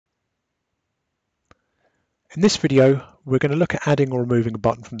In this video, we're going to look at adding or removing a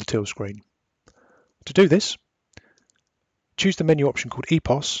button from the till screen. To do this, choose the menu option called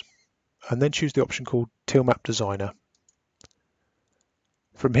EPOS and then choose the option called Till Map Designer.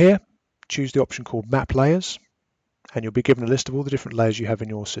 From here, choose the option called Map Layers and you'll be given a list of all the different layers you have in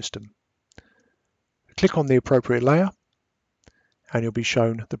your system. Click on the appropriate layer and you'll be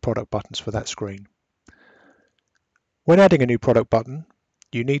shown the product buttons for that screen. When adding a new product button,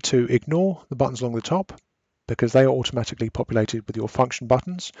 you need to ignore the buttons along the top because they are automatically populated with your function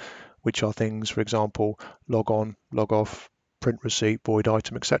buttons, which are things, for example, log on, log off, print receipt, void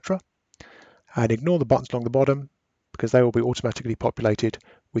item, etc. And ignore the buttons along the bottom because they will be automatically populated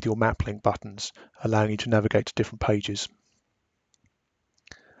with your map link buttons, allowing you to navigate to different pages.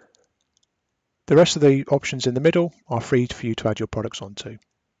 The rest of the options in the middle are free for you to add your products onto.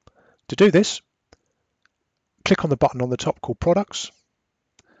 To do this, click on the button on the top called Products,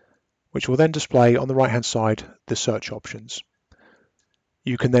 which will then display on the right hand side the search options.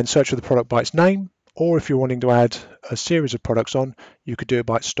 You can then search for the product by its name, or if you're wanting to add a series of products on, you could do it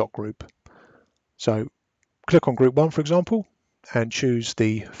by its stock group. So click on group 1 for example and choose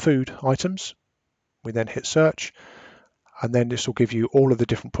the food items. We then hit search and then this will give you all of the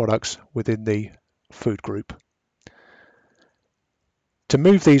different products within the food group. To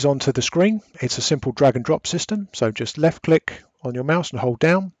move these onto the screen, it's a simple drag and drop system. So just left click on your mouse and hold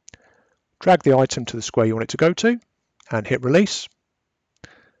down, drag the item to the square you want it to go to and hit release.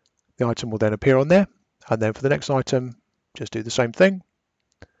 The item will then appear on there, and then for the next item just do the same thing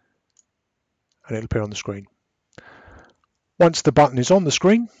and it'll appear on the screen. Once the button is on the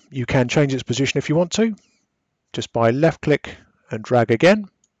screen, you can change its position if you want to, just by left click and drag again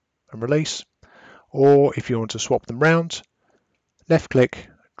and release, or if you want to swap them round, left click,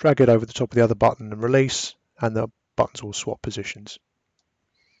 drag it over the top of the other button and release, and the buttons will swap positions.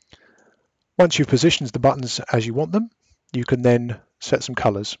 Once you've positioned the buttons as you want them, you can then set some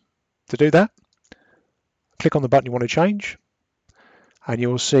colours. To do that, click on the button you want to change and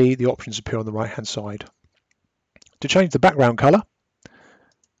you'll see the options appear on the right hand side. To change the background colour,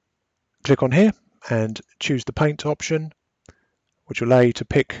 click on here and choose the paint option, which will allow you to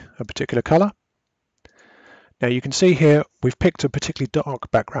pick a particular colour. Now you can see here we've picked a particularly dark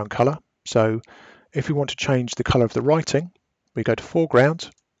background colour, so if we want to change the colour of the writing, we go to foreground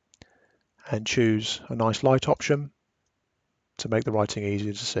and choose a nice light option to make the writing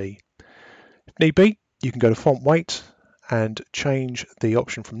easier to see. If need be, you can go to font weight and change the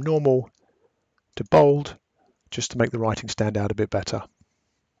option from normal to bold just to make the writing stand out a bit better.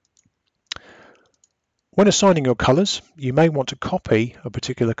 When assigning your colours, you may want to copy a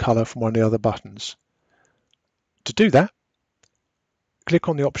particular colour from one of the other buttons. To do that, click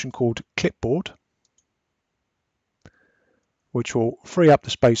on the option called Clipboard, which will free up the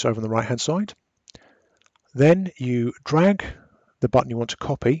space over on the right hand side. Then you drag the button you want to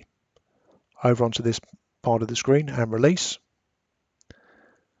copy over onto this part of the screen and release.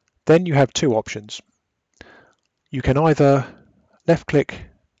 Then you have two options. You can either left click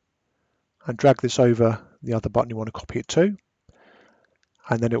and drag this over the other button you want to copy it to,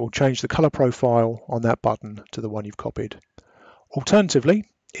 and then it will change the color profile on that button to the one you've copied. Alternatively,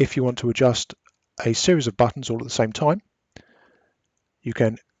 if you want to adjust a series of buttons all at the same time, you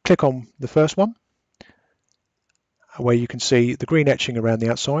can click on the first one where you can see the green etching around the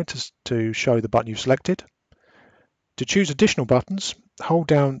outside to show the button you've selected. To choose additional buttons, hold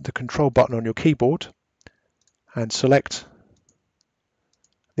down the control button on your keyboard and select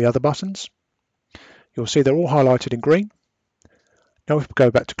the other buttons. You'll see they're all highlighted in green. Now if we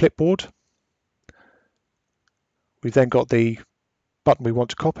go back to clipboard, we've then got the button we want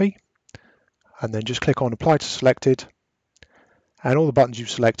to copy, and then just click on apply to selected, and all the buttons you've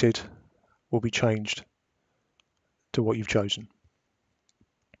selected will be changed to what you've chosen.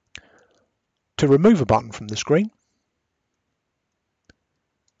 To remove a button from the screen,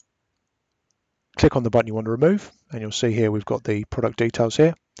 click on the button you want to remove, and you'll see here we've got the product details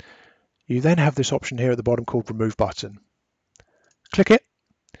here. You then have this option here at the bottom called Remove Button. Click it,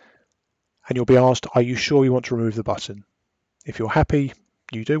 and you'll be asked, are you sure you want to remove the button? If you're happy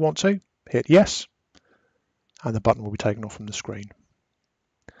you do want to, hit yes, and the button will be taken off from the screen.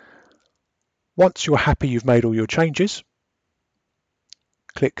 Once you're happy you've made all your changes,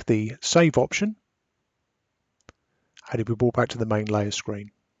 click the Save option, and it'll be brought back to the main layer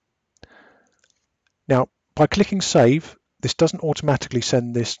screen. Now, by clicking Save, this doesn't automatically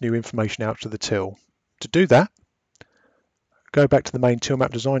send this new information out to the till. To do that, go back to the main Till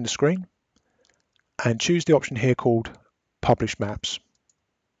Map Designer screen and choose the option here called Publish Maps.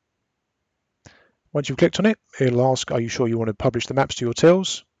 Once you've clicked on it, it'll ask, are you sure you want to publish the maps to your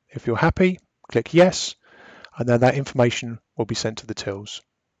tills? If you're happy, click Yes, and then that information will be sent to the tills.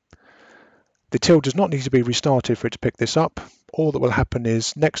 The till does not need to be restarted for it to pick this up. All that will happen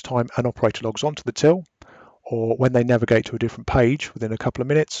is next time an operator logs onto the till, or when they navigate to a different page within a couple of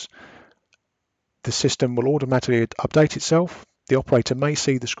minutes, the system will automatically update itself. The operator may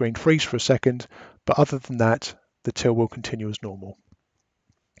see the screen freeze for a second, but other than that, the till will continue as normal.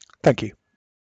 Thank you.